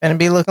 Gonna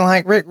be looking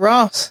like Rick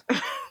Ross.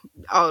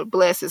 Oh,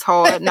 bless his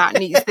heart, not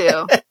knee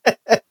still.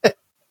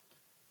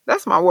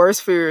 That's my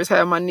worst fear, is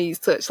have my knees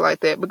touched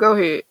like that. But go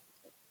ahead.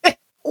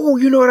 Oh,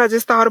 you know what I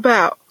just thought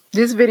about?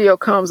 This video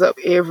comes up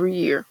every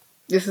year.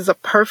 This is a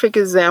perfect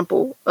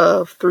example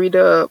of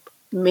 3Dub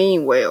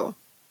mean well.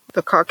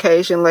 The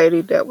Caucasian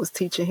lady that was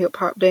teaching hip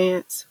hop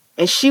dance.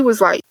 And she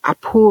was like, I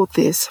pulled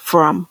this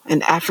from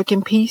an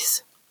African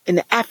piece. In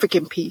the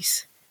African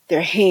piece,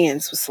 their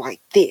hands was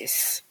like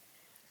this.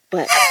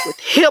 But with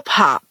hip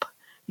hop,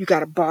 you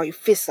got to ball your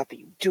fists up and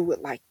you do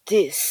it like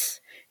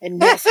this.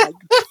 And that's how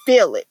you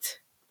feel it.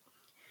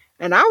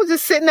 And I was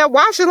just sitting there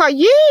watching like,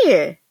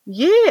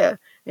 yeah.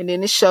 And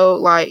then it showed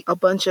like a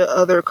bunch of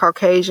other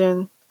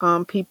Caucasian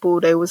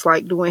people. They was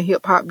like doing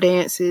hip hop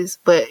dances,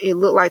 but it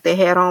looked like they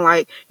had on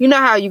like, you know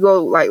how you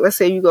go, like, let's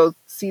say you go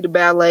see the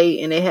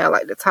ballet and they had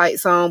like the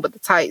tights on, but the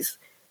tights,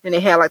 and they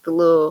had like the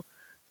little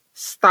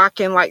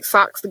stocking like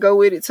socks to go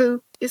with it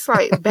too. It's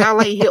like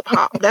ballet hip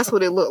hop. That's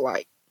what it looked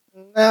like.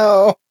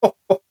 No.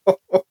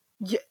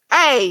 Yeah,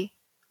 hey,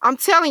 I'm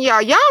telling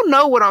y'all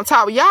know what I'm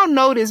talking about. Y'all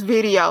know this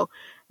video.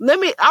 I'm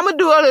gonna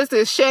do all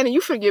this, Shannon,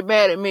 you finna get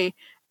mad at me.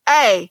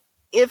 Hey,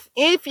 if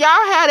y'all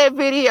had that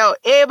video,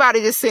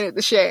 everybody just send it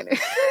to Shannon.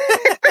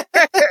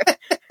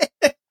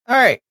 All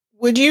right.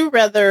 Would you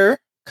rather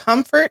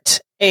comfort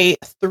a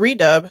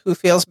 3Dub who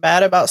feels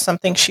bad about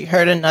something she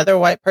heard another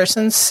white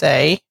person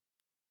say,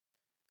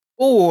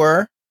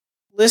 or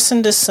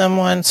listen to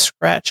someone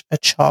scratch a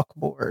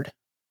chalkboard?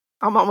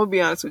 I'm gonna be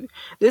honest with you.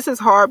 This is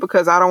hard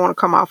because I don't want to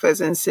come off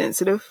as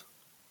insensitive,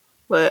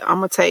 but I'm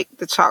gonna take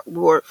the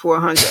chalkboard for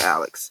 100,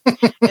 Alex.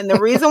 And the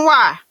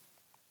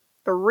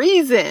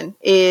reason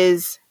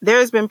is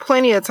there's been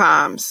plenty of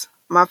times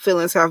my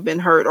feelings have been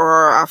hurt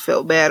or I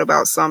felt bad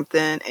about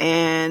something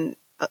and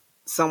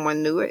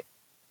someone knew it.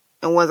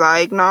 And was I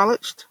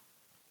acknowledged?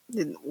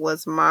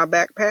 Was my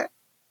backpack?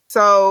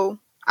 So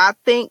I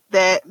think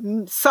that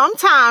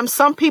sometimes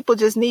some people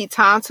just need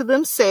time to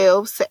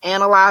themselves to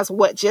analyze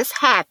what just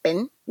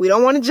happened. We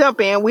don't want to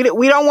jump in. We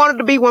don't want it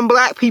to be when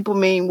black people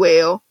mean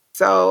well.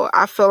 So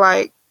I feel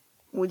like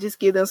we just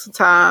give them some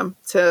time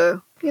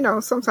to,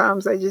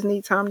 sometimes they just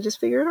need time to just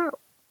figure it out.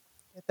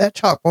 Get that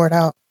chalkboard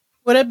out.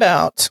 What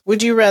about,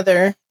 would you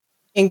rather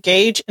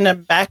engage in a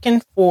back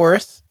and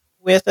forth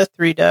with a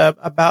 3Dub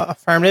about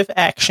affirmative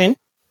action,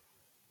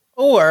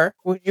 or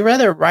would you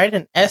rather write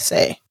an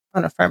essay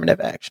on affirmative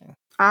action?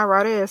 I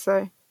write an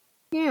essay.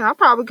 Yeah, I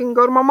probably can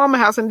go to my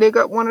mama's house and dig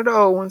up one of the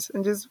old ones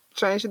and just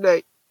change the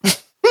date.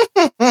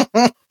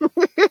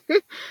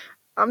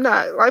 I'm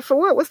not, like, for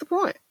what? What's the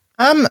point?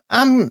 I'm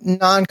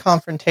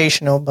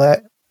non-confrontational,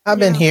 but I've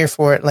been here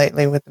for it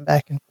lately with the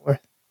back and forth.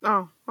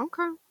 Oh,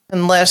 okay.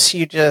 Unless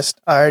you just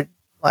are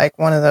like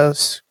one of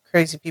those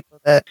crazy people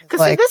that, because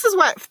like, this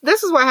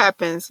is what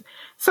happens.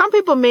 Some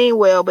people mean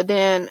well, but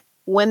then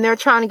when they're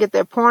trying to get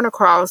their point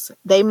across,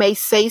 they may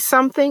say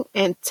something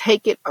and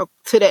take it up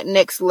to that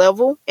next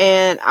level.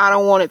 And I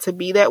don't want it to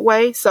be that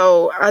way.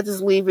 So I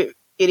just leave it.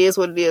 It is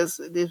what it is.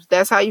 If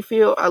that's how you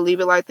feel, I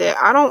leave it like that.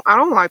 I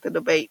don't like to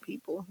debate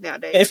people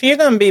nowadays. If you're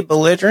going to be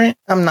belligerent,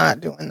 I'm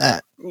not doing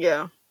that.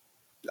 Yeah.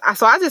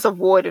 So I just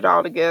avoid it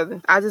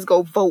altogether. I just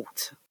go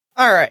vote.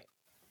 All right.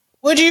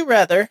 Would you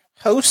rather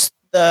host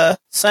the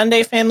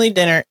Sunday family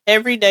dinner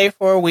every day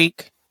for a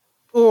week,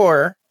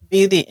 or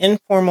be the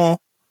informal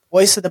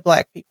voice of the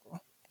black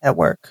people at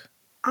work?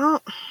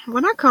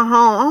 When I come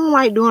home, I don't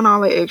like doing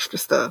all that extra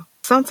stuff.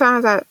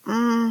 Sometimes I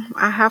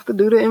have to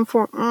do the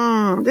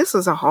informal. This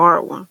is a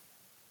hard one.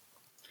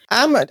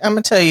 I'm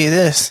gonna tell you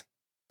this.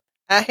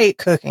 I hate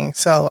cooking,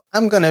 so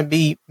I'm gonna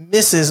be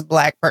Mrs.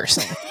 Black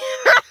Person.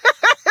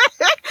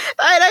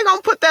 Hey, they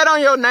gonna put that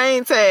on your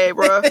name tag,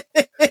 bro.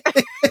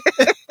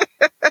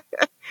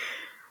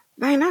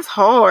 Dang, that's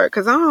hard,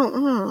 because I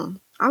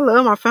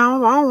love my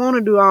family, but I don't want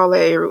to do all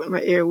that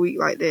every week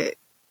like that.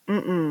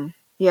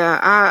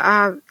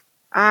 Yeah,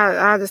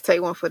 I just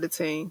take one for the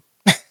team.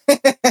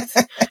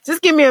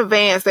 Just give me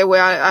advance. That way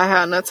I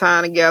have enough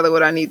time to gather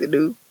what I need to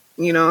do.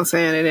 You know what I'm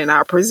saying? And then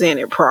I present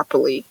it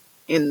properly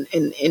in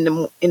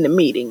the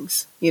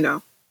meetings,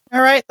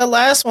 All right, the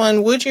last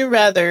one. Would you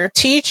rather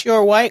teach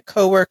your white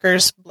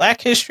coworkers Black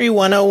History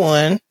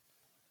 101,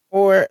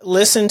 or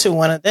listen to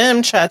one of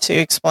them try to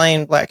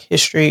explain Black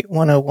History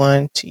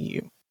 101 to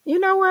you? You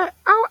know what?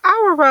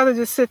 I would rather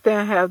just sit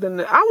there and have them.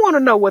 I want to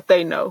know what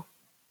they know.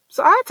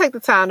 So I take the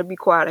time to be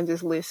quiet and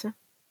just listen.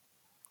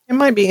 It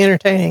might be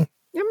entertaining.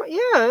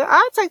 Yeah,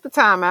 I take the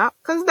time out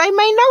because they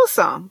may know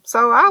some.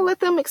 So I'll let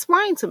them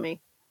explain to me.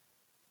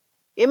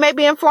 It may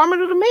be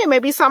informative to me. It may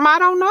be something I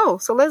don't know.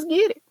 So let's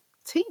get it.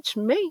 Teach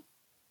me.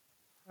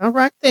 All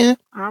right, then.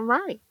 All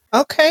right.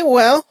 Okay,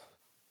 well,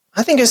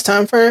 I think it's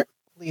time for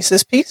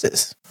Lisa's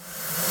Pieces.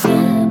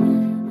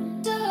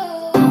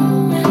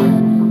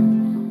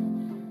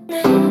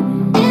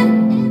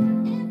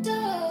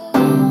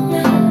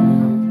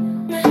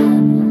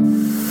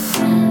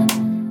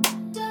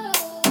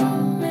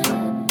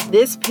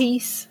 This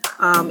piece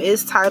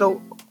is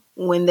titled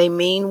When They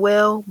Mean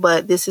Well,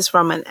 but this is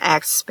from an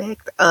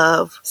aspect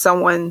of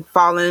someone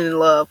falling in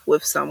love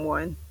with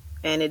someone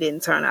and it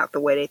didn't turn out the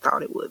way they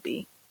thought it would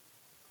be.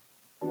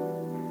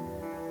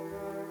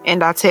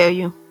 And I tell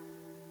you,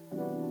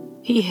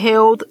 he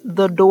held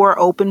the door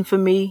open for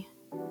me.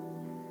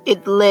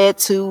 It led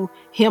to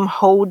him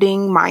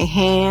holding my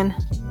hand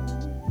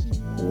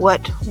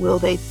What will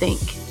they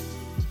think?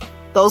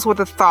 Those were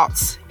the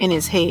thoughts in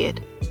his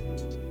head.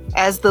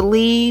 As the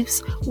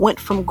leaves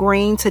went from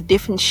green to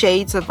different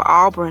shades of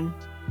auburn,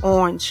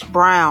 orange,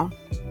 brown,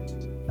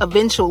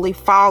 eventually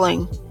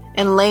falling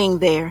and laying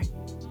there,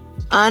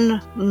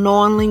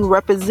 unknowingly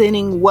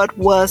representing what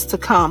was to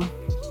come.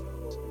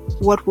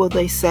 What will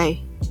they say?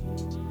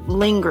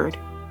 Lingered.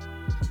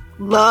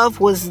 Love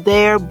was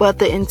there, but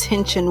the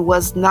intention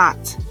was not.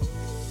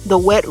 The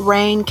wet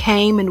rain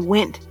came and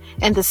went,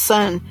 and the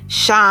sun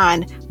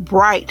shined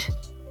bright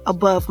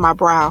above my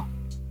brow.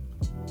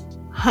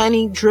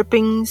 Honey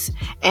drippings,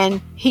 and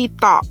he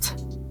thought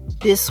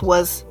this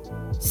was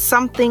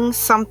something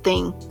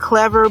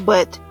clever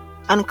but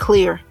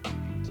unclear.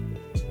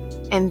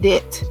 And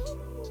that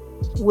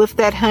with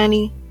that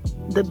honey,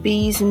 the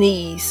bee's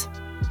knees,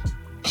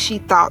 she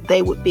thought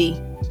they would be.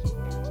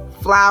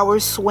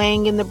 Flowers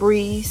swaying in the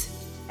breeze.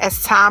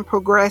 As time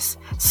progressed,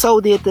 so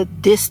did the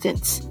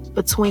distance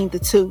between the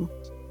two.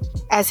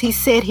 As he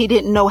said, he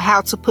didn't know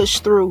how to push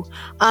through,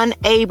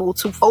 unable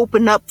to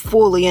open up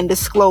fully and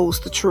disclose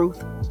the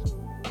truth.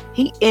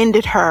 He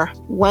ended her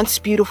once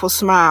beautiful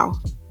smile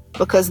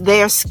because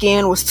their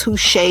skin was 2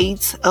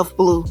 shades of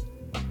blue.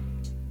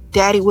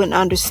 Daddy wouldn't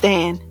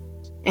understand,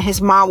 and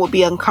his mom would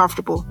be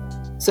uncomfortable,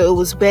 so it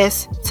was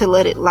best to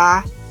let it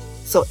lie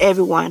so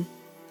everyone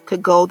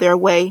could go their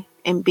way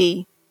and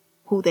be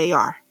who they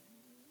are.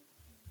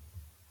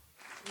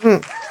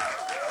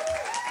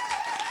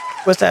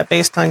 Was that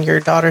based on your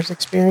daughter's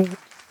experience?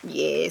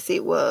 Yes,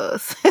 it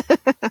was.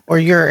 Or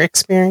your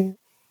experience?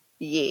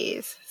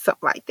 Yes, something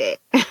like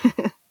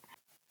that.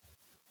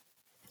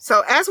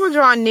 So as we're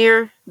drawing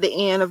near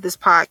the end of this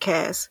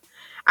podcast,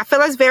 I feel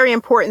it's very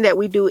important that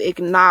we do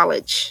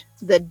acknowledge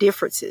the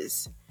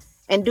differences.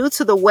 And due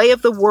to the way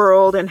of the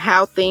world and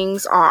how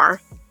things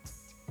are,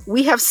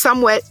 we have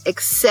somewhat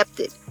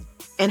accepted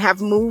and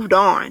have moved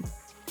on.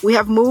 We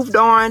have moved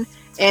on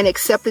and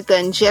accepted the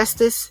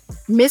injustice,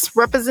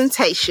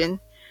 misrepresentation,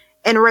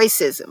 and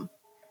racism.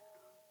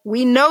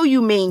 We know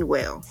you mean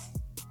well,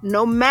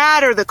 no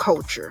matter the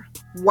culture,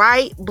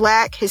 white,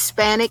 black,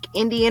 Hispanic,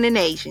 Indian, and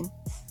Asian.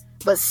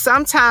 But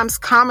sometimes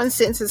common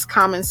sense is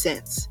common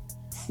sense.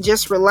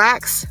 Just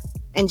relax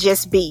and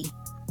just be.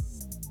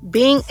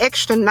 Being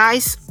extra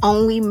nice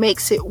only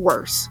makes it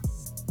worse.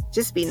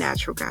 Just be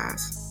natural,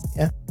 guys.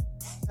 Yeah,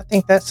 I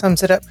think that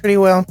sums it up pretty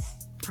well.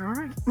 All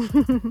right.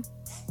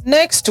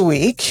 Next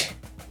week,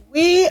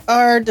 we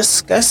are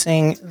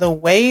discussing the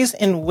ways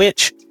in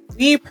which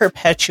we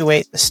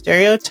perpetuate the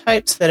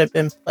stereotypes that have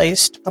been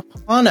placed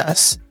upon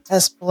us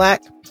as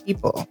Black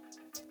people.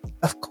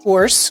 Of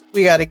course,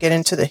 we got to get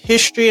into the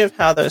history of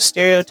how those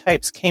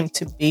stereotypes came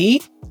to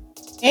be,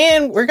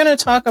 and we're going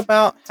to talk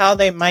about how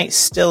they might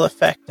still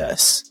affect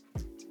us.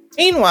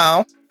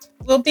 Meanwhile,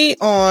 we'll be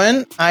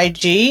on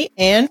IG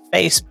and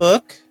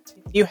Facebook.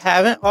 If you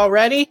haven't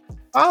already,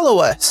 follow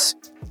us.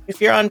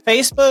 If you're on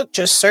Facebook,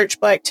 just search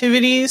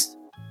Blacktivities,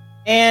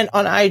 and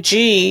on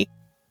IG,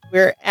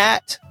 we're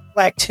at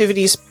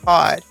Blacktivities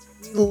Pod.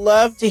 We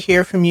love to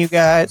hear from you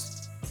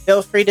guys.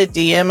 Feel free to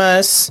DM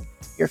us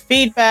your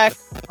feedback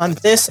on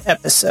this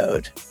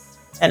episode.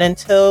 And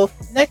until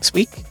next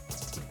week,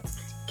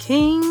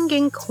 King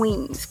and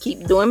queens,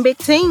 keep doing big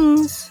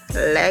things.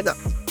 Lego.